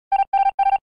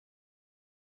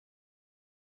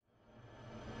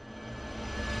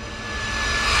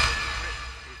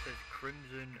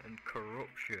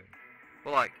corruption.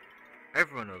 Well, like,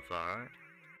 everyone knows that, right?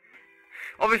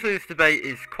 Obviously this debate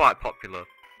is quite popular,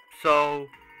 so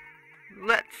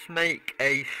let's make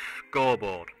a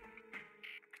scoreboard.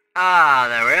 Ah,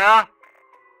 there we are.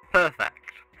 Perfect.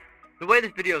 The way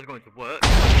this video is going to work...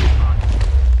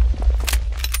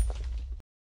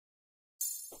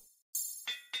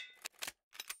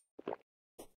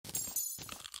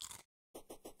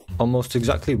 Almost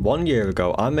exactly 1 year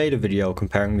ago, I made a video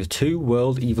comparing the two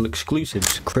World Evil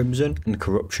exclusives, Crimson and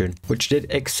Corruption, which did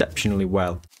exceptionally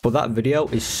well. But that video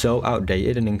is so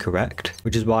outdated and incorrect,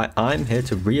 which is why I'm here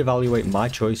to reevaluate my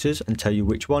choices and tell you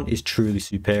which one is truly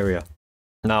superior.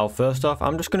 Now, first off,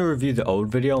 I'm just going to review the old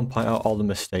video and point out all the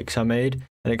mistakes I made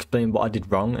and explain what I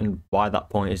did wrong and why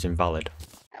that point is invalid.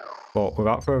 But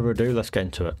without further ado, let's get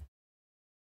into it.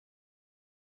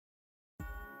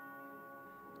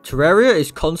 Terraria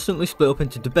is constantly split up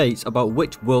into debates about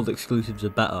which world exclusives are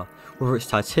better, whether it's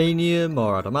titanium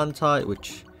or adamantite,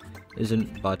 which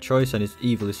isn't by choice and is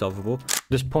easily solvable.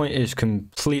 This point is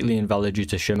completely invalid due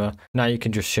to shimmer. Now you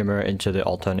can just shimmer it into the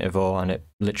alternative ore and it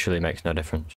literally makes no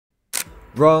difference.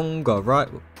 Wrong or right?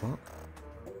 What?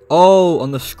 Oh,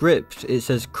 on the script it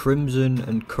says Crimson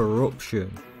and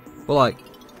Corruption. Well, like,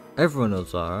 everyone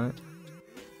knows that, right?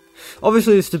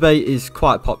 Obviously this debate is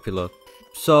quite popular,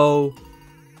 so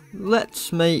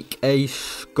let's make a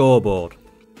scoreboard.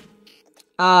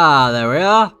 Ah, there we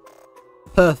are.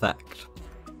 Perfect.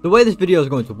 The way this video is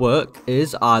going to work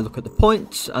is I look at the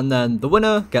points and then the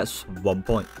winner gets 1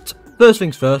 point. First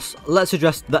things first, let's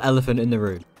address the elephant in the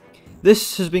room.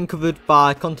 This has been covered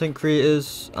by content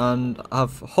creators and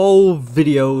have whole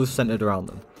videos centered around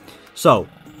them. So,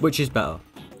 which is better?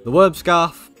 The worm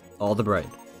scarf or the brain?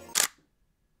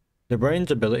 The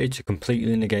brain's ability to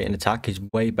completely negate an attack is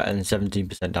way better than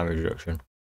 17% damage reduction.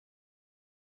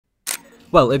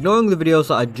 Well, ignoring the videos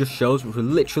that I just showed, which were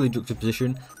literally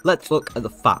juxtaposition, let's look at the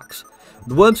facts.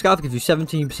 The worm scarf gives you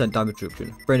 17% damage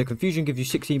reduction. Brain of Confusion gives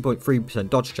you 16.3%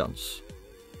 dodge chance.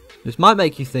 This might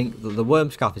make you think that the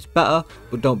worm scarf is better,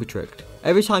 but don't be tricked.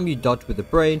 Every time you dodge with the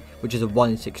brain, which is a 1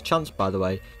 in 6 chance by the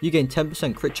way, you gain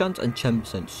 10% crit chance and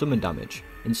 10% summon damage.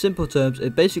 In simple terms,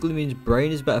 it basically means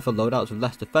brain is better for loadouts with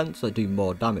less defense that do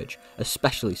more damage,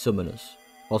 especially summoners.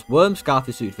 Whilst worm scarf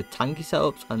is suited for tanky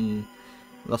setups, and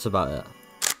that's about it.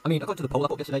 I mean, according to the poll I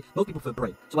put yesterday, most people prefer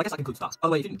brain, so I guess that concludes that. By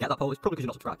the way, if you didn't get that poll, it's probably because you're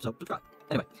not subscribed, so subscribe.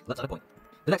 Anyway, let's add a point.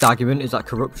 The next argument is that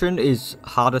Corruption is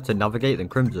harder to navigate than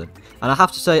Crimson, and I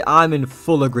have to say I'm in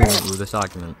full agreement with this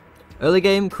argument. Early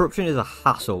game, Corruption is a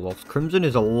hassle, whilst Crimson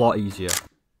is a lot easier.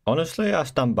 Honestly, I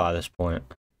stand by this point.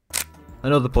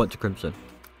 Another point to Crimson.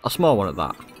 A small one at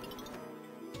that.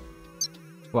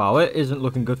 Wow, it isn't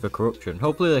looking good for Corruption.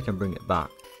 Hopefully they can bring it back.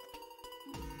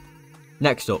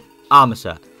 Next up, armor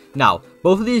set. Now,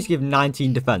 both of these give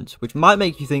 19 defense, which might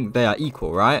make you think they are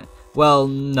equal, right? Well,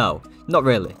 no, not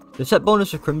really. The set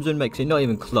bonus of Crimson makes it not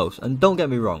even close, and don't get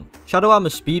me wrong, Shadow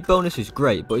Armor's speed bonus is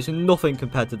great, but it's nothing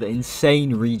compared to the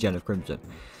insane regen of Crimson.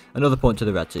 Another point to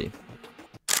the red team.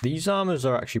 These armors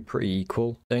are actually pretty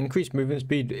equal. The increased movement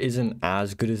speed isn't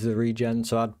as good as the regen,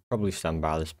 so I'd probably stand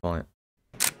by this point.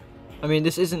 I mean,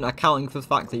 this isn't accounting for the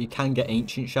fact that you can get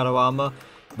Ancient Shadow Armor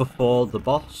before the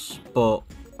boss, but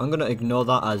I'm going to ignore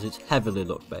that as it's heavily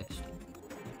luck based.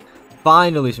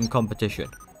 Finally, some competition.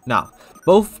 Now,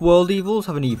 both World Evils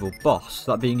have an evil boss,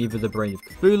 that being either the Brain of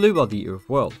Cthulhu or the Eater of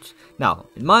Worlds. Now,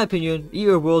 in my opinion,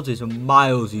 Eater of Worlds is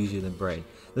miles easier than Brain.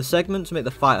 The segments make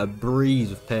the fight a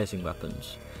breeze with piercing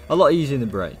weapons. A lot easier than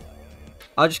Brain.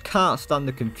 I just can't stand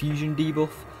the confusion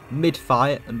debuff,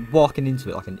 mid-fight, and walking into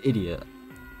it like an idiot.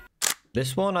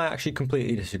 This one I actually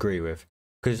completely disagree with,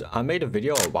 because I made a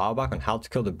video a while back on how to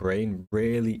kill the Brain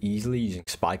really easily using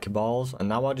spiky balls, and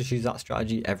now I just use that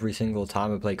strategy every single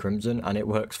time I play Crimson, and it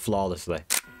works flawlessly.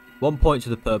 1 point to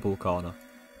the purple corner.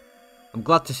 I'm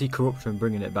glad to see Corruption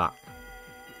bringing it back.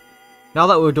 Now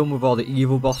that we're done with all the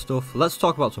evil boss stuff, let's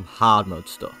talk about some hard mode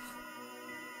stuff.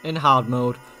 In hard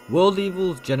mode, World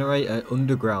Evils generate an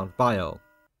underground biome.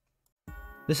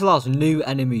 This allows new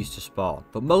enemies to spawn,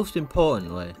 but most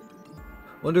importantly,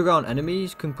 underground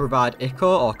enemies can provide Ichor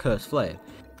or Cursed Flame.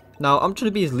 Now, I'm trying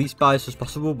to be as least biased as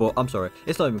possible, but I'm sorry,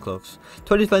 it's not even close.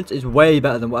 20 defense is way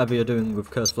better than whatever you're doing with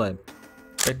Cursed Flame.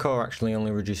 Ichor actually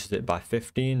only reduces it by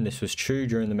 15, this was true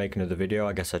during the making of the video,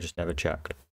 I guess I just never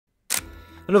checked.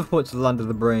 Another point to the Land of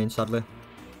the Brain, sadly.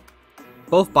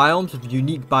 Both biomes have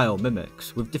unique biome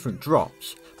mimics, with different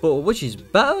drops, but which is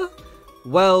better?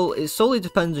 Well, it solely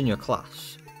depends on your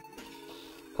class.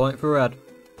 Point for red.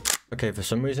 Okay, for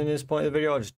some reason in this point of the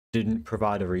video I just didn't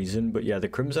provide a reason, but yeah, the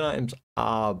Crimson items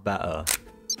are better.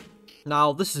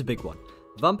 Now, this is a big one.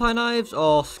 Vampire Knives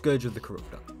or Scourge of the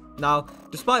Corruptor? Now,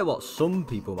 despite what some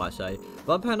people might say,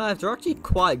 vampire knives are actually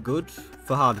quite good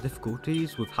for harder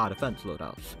difficulties with high defense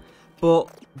loadouts.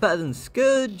 But better than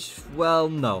Scourge? Well,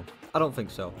 no, I don't think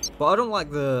so. But I don't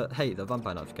like the hate that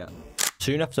vampire knives get.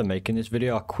 Soon after making this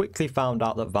video, I quickly found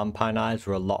out that vampire knives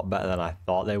were a lot better than I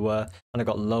thought they were, and I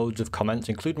got loads of comments,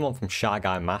 including one from Shy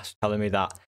Guy Mask, telling me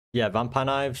that, yeah, vampire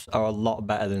knives are a lot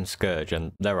better than Scourge,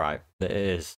 and they're right. It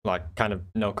is, like, kind of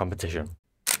no competition.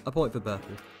 A point for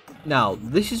purple. Now,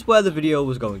 this is where the video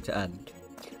was going to end.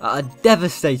 At a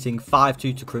devastating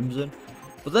 5-2 to Crimson,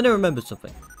 but then I remembered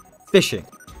something. Fishing.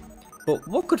 But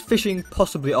what could fishing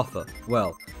possibly offer?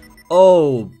 Well,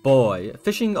 oh boy,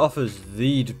 fishing offers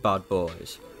these bad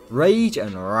boys. Rage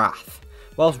and Wrath.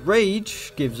 Whilst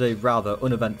Rage gives a rather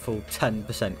uneventful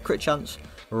 10% crit chance,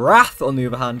 Wrath on the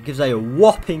other hand gives a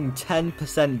whopping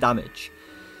 10% damage.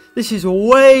 This is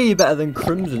way better than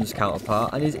Crimson's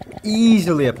counterpart and is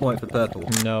easily a point for purple.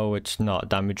 No, it's not.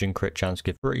 Damage and crit chance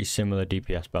give pretty similar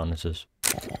DPS bonuses.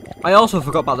 I also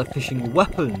forgot about the fishing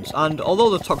weapons, and although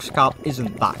the Toxicarp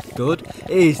isn't that good,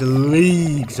 it is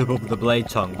leagues above the Blade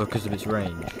Tongue because of its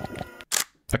range.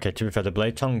 Okay, to be fair, the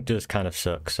Blade Tongue does kind of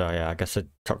suck, so yeah, I guess the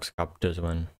Toxicarp does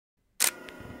win.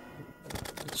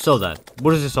 So then,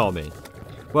 what does this all mean?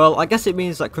 Well, I guess it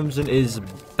means that Crimson is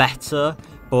better,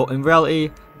 but in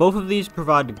reality, both of these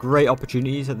provide great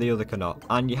opportunities that the other cannot,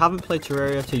 and you haven't played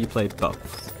Terraria till you played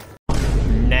both.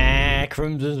 Nah,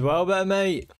 Crimson's well better,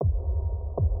 mate.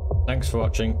 Thanks for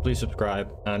watching, please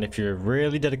subscribe, and if you're a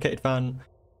really dedicated fan,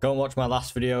 go and watch my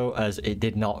last video, as it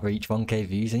did not reach 1k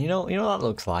views, and you know what that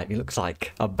looks like? It looks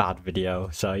like a bad video,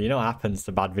 so you know what happens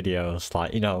to bad videos,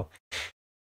 like, you know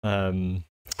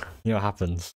what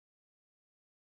happens.